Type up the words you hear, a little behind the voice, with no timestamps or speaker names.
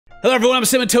Hello everyone, I'm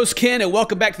CinnamonToastKen, and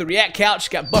welcome back to the React Couch.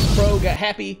 Got Buff Pro, got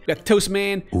Happy, got the Toast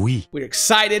Man. Oui. We're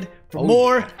excited for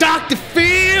more Dr.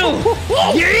 Phil!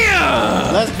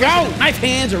 Yeah! Let's go! Knife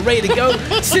hands are ready to go.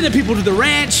 Sending people to the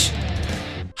ranch.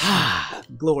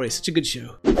 Glorious, such a good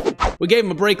show. We gave him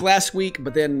a break last week,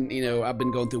 but then, you know, I've been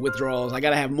going through withdrawals. I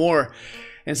gotta have more.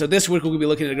 And so this week we'll be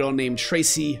looking at a girl named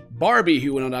Tracie Barbie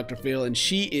who went on Dr. Phil, and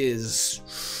she is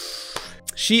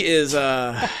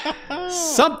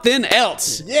something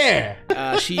else.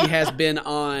 Yeah. She has been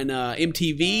on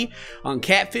MTV, on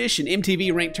Catfish, and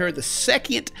MTV ranked her the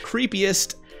second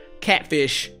creepiest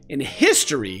catfish in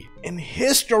history. In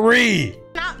history.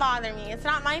 Not bother me. It's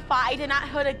not my fault. I did not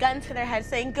hold a gun to their head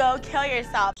saying, "Go kill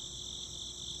yourself."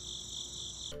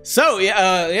 So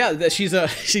yeah, she's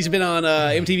been on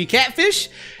MTV Catfish,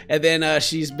 and then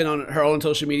she's been on her own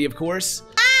social media, of course.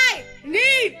 I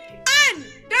need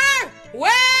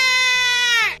underwear.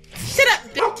 Shut up,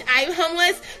 bitch. I'm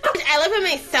homeless. Bitch, I live by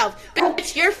myself.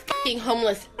 Bitch, you're fucking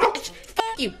homeless. Bitch,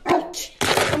 fuck you, bitch.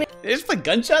 It's like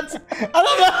gunshots. I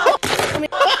don't know.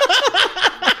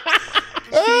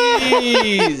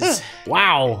 Jeez.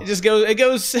 Wow.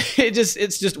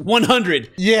 It's just 100.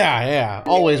 Yeah.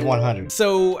 Always 100.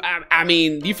 So, I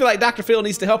mean, do you feel like Dr. Phil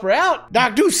needs to help her out?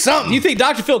 Doc, do something. Do you think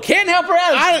Dr. Phil can help her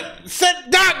out? I said,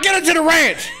 Doc, get her to the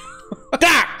ranch.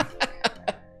 Doc.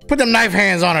 Put them knife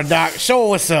hands on her, Doc. Show her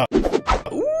what's up.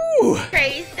 Ooh.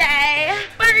 Tracie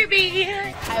Barbie.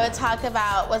 I would talk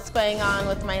about what's going on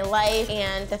with my life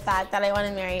and the fact that I want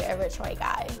to marry a rich white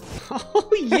guy. Oh,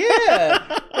 yeah.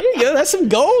 There you go. That's some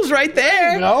goals right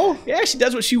there. You know? Yeah, she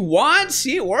does what she wants.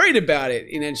 She ain't worried about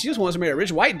it. And then she just wants to marry a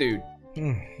rich white dude.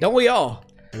 Don't we all?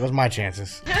 It was my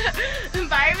chances.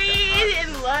 Barbie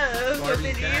in love with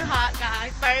the new hot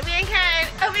guy. Barbie and Ken.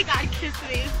 Oh my God, kiss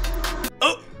me.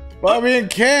 Oh. Barbie and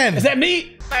Ken. Is that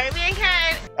me? Barbie and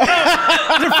Ken. Is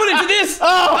there footage of this? Oh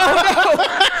no.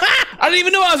 I didn't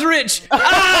even know I was rich.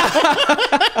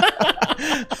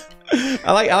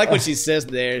 I like what she says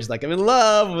there. It's like, I'm in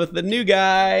love with the new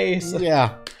guy. So,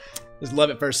 yeah. Just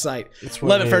love at first sight.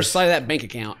 Love at first sight of that bank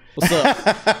account. What's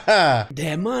up?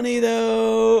 Damn money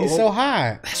though. He's so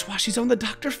high. That's why she's on the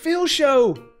Dr. Phil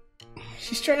show.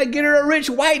 She's trying to get her a rich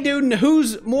white dude, and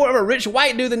who's more of a rich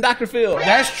white dude than Dr. Phil?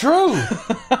 That's true.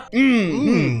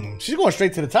 She's going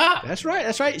straight to the top. That's right.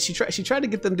 That's right. She tried to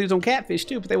get them dudes on Catfish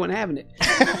too, but they weren't having it.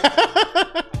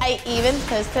 I even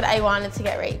posted I wanted to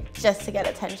get raped just to get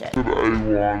attention.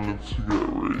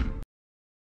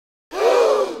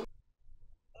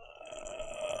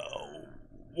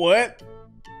 What?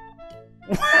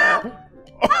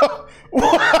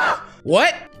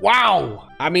 What? Wow.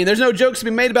 I mean, there's no jokes to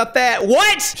be made about that.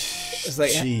 What? It's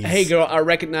like, Jeez. hey girl, I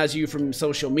recognize you from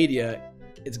social media.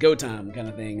 It's go time kind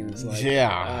of thing. And it's like,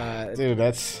 yeah, dude,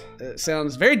 that's. It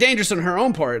sounds very dangerous on her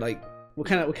own part. Like, what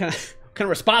kind of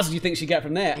response do you think she got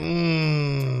from that?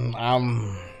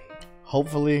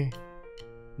 Hopefully,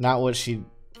 not what she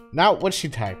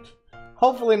typed.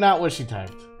 Hopefully, not what she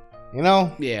typed. You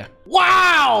know? Yeah.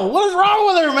 Wow! What is wrong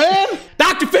with her, man?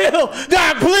 Dr. Phil!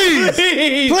 Doc, please!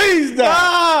 Please,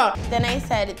 Doc! Then I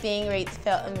said being raped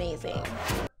felt amazing.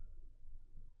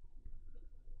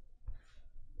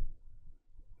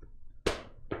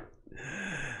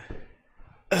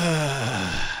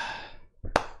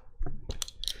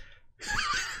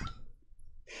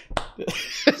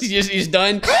 You're just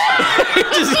done?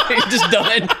 You're just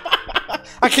done?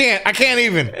 I can't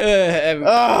even.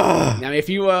 I mean, if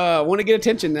you want to get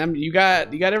attention, you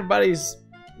got everybody's.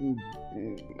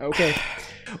 Okay,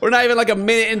 we're not even like a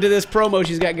minute into this promo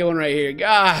she's got going right here.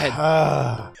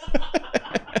 God,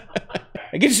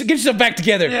 get yourself back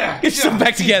together. Yeah, get yourself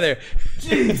back together.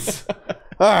 Jeez.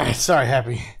 All right, sorry,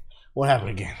 Happy. What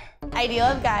happened again? I deal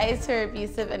with guys who are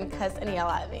abusive and cuss and yell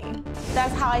at me.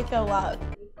 That's how I feel loved.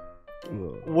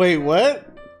 Wait, what?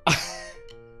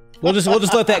 We'll just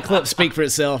let that clip speak for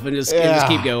itself and just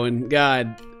keep going.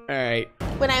 God, all right.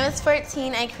 When I was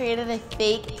 14, I created a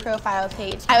fake profile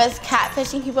page. I was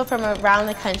catfishing people from around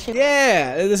the country.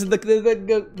 Yeah, this is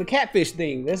the catfish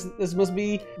thing. This is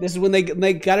when they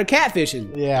got her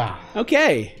catfishing. Yeah.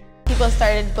 Okay. People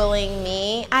started bullying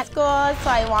me at school, so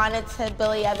I wanted to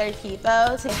bully other people.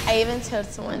 I even told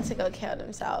someone to go kill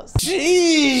themselves.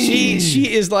 Jeez.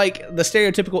 She is like the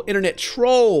stereotypical internet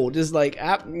troll. Just like,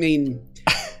 I mean,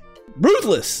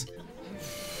 ruthless.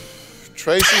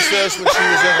 Tracie says when she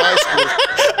was in high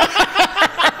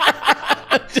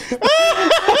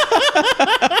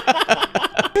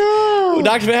school.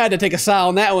 Dr. Phil had to take a sigh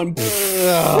on that one.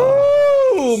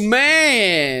 Oh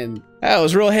man. That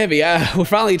was real heavy. We're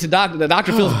finally to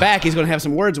Dr. Phil's back. He's going to have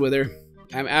some words with her.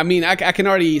 I mean, I can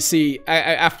already see.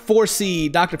 I foresee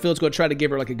Dr. Phil's going to try to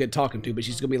give her like a good talking to, but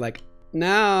she's going to be like,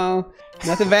 "No,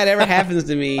 nothing bad ever happens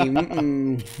to me. Not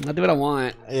do what I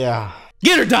want." Yeah.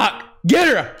 Get her, Doc. Get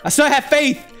her. I still have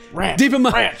faith. Ranch. Deep in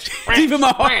my heart.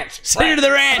 Ranch. Send her to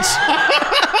the ranch.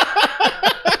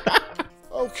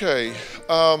 Okay.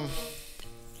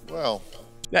 Well.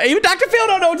 Now, even Dr. Phil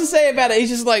don't know what to say about it. He's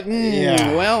just like,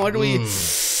 yeah. Well, where do we?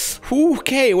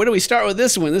 Okay, where do we start with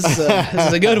this one? This is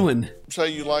a good one. Say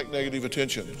you like negative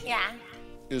attention. Yeah.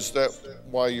 Is that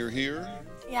why you're here?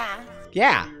 Yeah.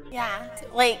 Yeah. Yeah.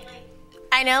 Like,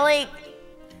 I know, like.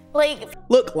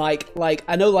 Look, like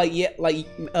I know, like yeah, like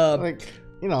you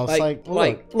know, it's like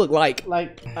look, like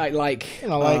you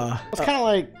know, like it's kind of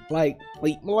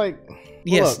like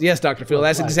yes, Dr. Phil,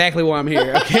 that's exactly why I'm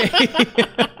here. Okay.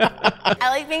 I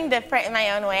like being different in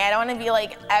my own way. I don't want to be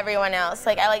like everyone else.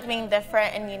 Like, I like being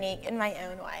different and unique in my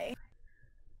own way.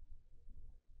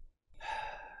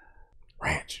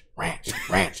 Ranch.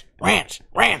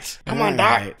 Come on,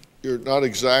 Doc. You're not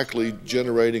exactly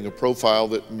generating a profile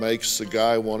that makes the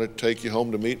guy want to take you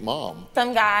home to meet mom.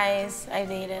 Some guys I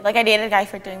dated, like I dated a guy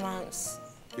for 3 months.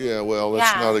 Yeah, well,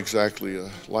 that's not exactly a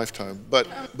lifetime, but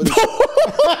it's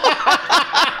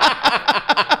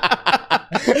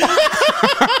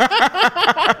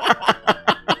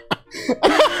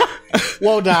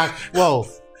Whoa, Doc. Whoa.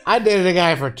 I dated a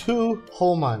guy for 2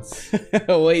 whole months.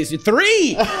 Wait,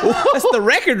 3? That's the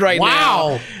record right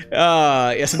now.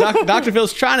 Wow. Yeah, so Dr.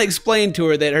 Phil's trying to explain to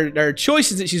her that her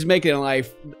choices that she's making in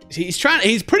life, he's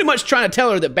pretty much trying to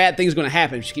tell her that bad things are going to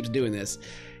happen if she keeps doing this.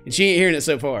 And she ain't hearing it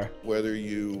so far. whether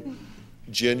you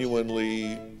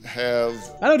genuinely have.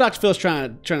 I know Dr. Phil's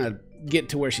trying to get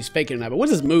to where she's faking or not, but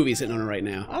what's this movie sitting on her right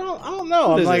now? I don't know.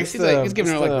 What I'm is it? He's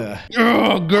giving her like the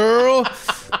oh girl.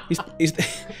 He's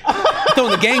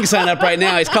throwing the gang sign up right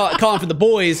now. He's calling for the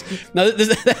boys. No,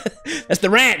 that's the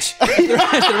ranch. That's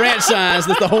the ranch signs.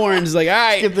 That's the horns. It's like, all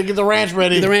right, get the ranch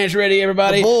ready. Get the ranch ready,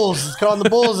 everybody. The bulls. He's calling the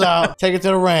bulls out. Take it to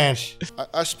the ranch.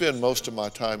 I spend most of my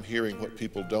time hearing what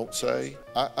people don't say.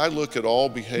 I look at all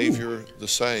behavior the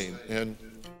same, and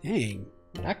dang,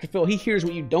 Dr. Phil, he hears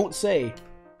what you don't say,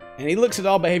 and he looks at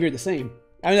all behavior the same.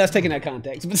 I mean, that's taking that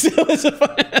context, but still, it's a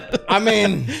fun. I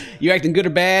mean, you acting good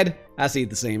or bad, I see it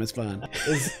the same. It's fun.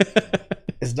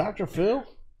 Is Dr. Phil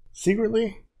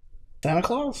secretly Santa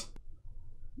Claus?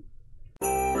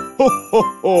 Ho, ho,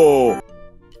 ho.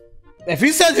 If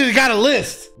he says he's got a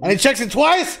list and he checks it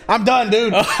twice, I'm done,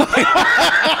 dude.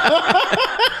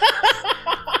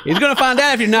 He's gonna find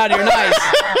out if you're naughty or nice.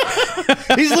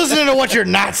 He's listening to what you're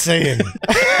not saying.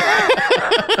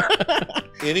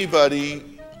 anybody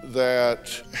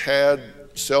that had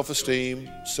self-esteem,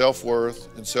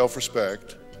 self-worth, and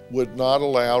self-respect would not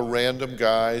allow random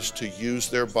guys to use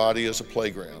their body as a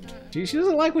playground. She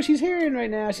doesn't like what she's hearing right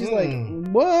now. She's like,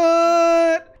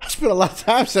 what? I spent a lot of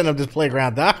time setting up this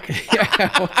playground, Doc.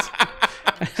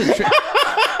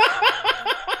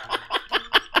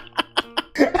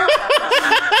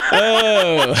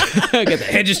 Oh, got the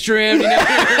hedges trimmed, you know?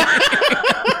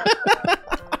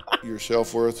 Your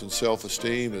self-worth and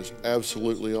self-esteem is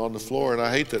absolutely on the floor, and I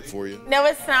hate that for you. No,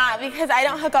 it's not, because I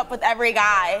don't hook up with every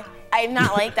guy. I'm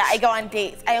not like that. I go on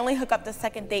dates. I only hook up the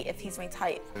second date if he's my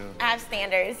type. Yeah. I have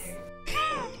standards.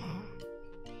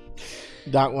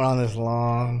 Doc went on this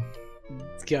long,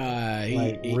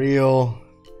 guy, real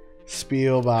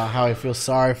spiel about how he feels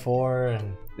sorry for her,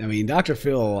 and I mean, Dr.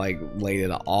 Phil like laid it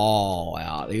all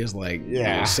out. He was like,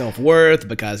 your self-worth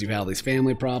because you've had all these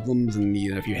family problems, and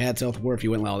you know, if you had self-worth, you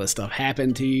wouldn't let all this stuff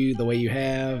happen to you the way you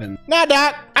have. And nah,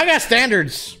 Doc, I got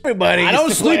standards. Everybody, I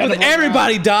don't sleep with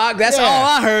everybody, Doc. That's all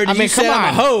I heard. I mean, come on,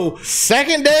 I'm a hoe.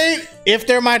 Second date, if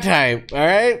they're my type, all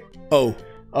right? Oh.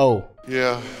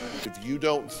 Yeah. If you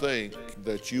don't think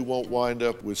that you won't wind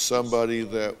up with somebody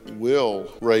that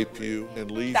will rape you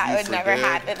and leave you for dead. That would never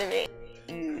happen to me.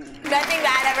 Nothing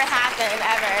bad ever happened,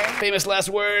 ever. Famous last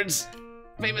words.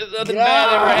 Famous nothing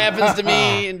bad ever happens to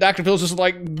me. And Dr. Phil's just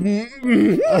like,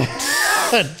 jeez.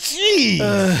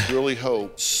 I really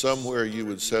hope somewhere you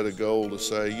would set a goal to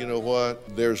say, you know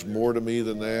what, there's more to me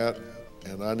than that,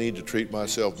 and I need to treat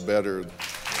myself better.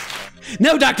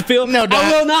 No, Dr. Phil. No, Doc.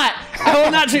 I will not. I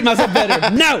will not treat myself better.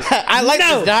 No. I like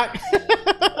this, Doc.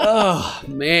 Oh,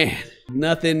 man.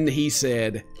 Nothing he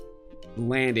said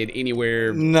landed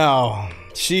anywhere. No.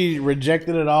 She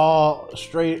rejected it all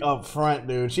straight up front,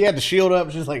 dude. She had the shield up.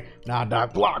 She's like, nah,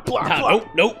 Doc, block.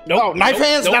 Nope. Oh, knife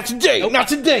hands? Not today. Nope. Not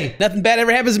today. Nothing bad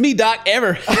ever happens to me, Doc,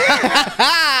 ever.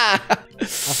 I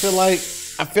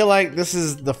feel like this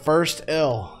is the first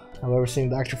L I've ever seen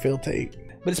Dr. Phil take.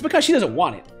 But it's because she doesn't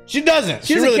want it. She doesn't.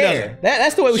 She really care. doesn't.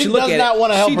 That's the way we should look at it. She does not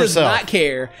want to help herself. She does not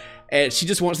care. and she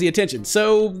just wants the attention.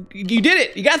 So you did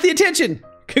it. You got the attention.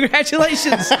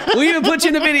 Congratulations. We even put you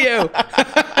in the video.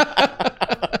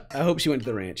 I hope she went to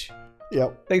the ranch.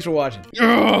 Yep. Thanks for watching.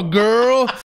 Oh, girl.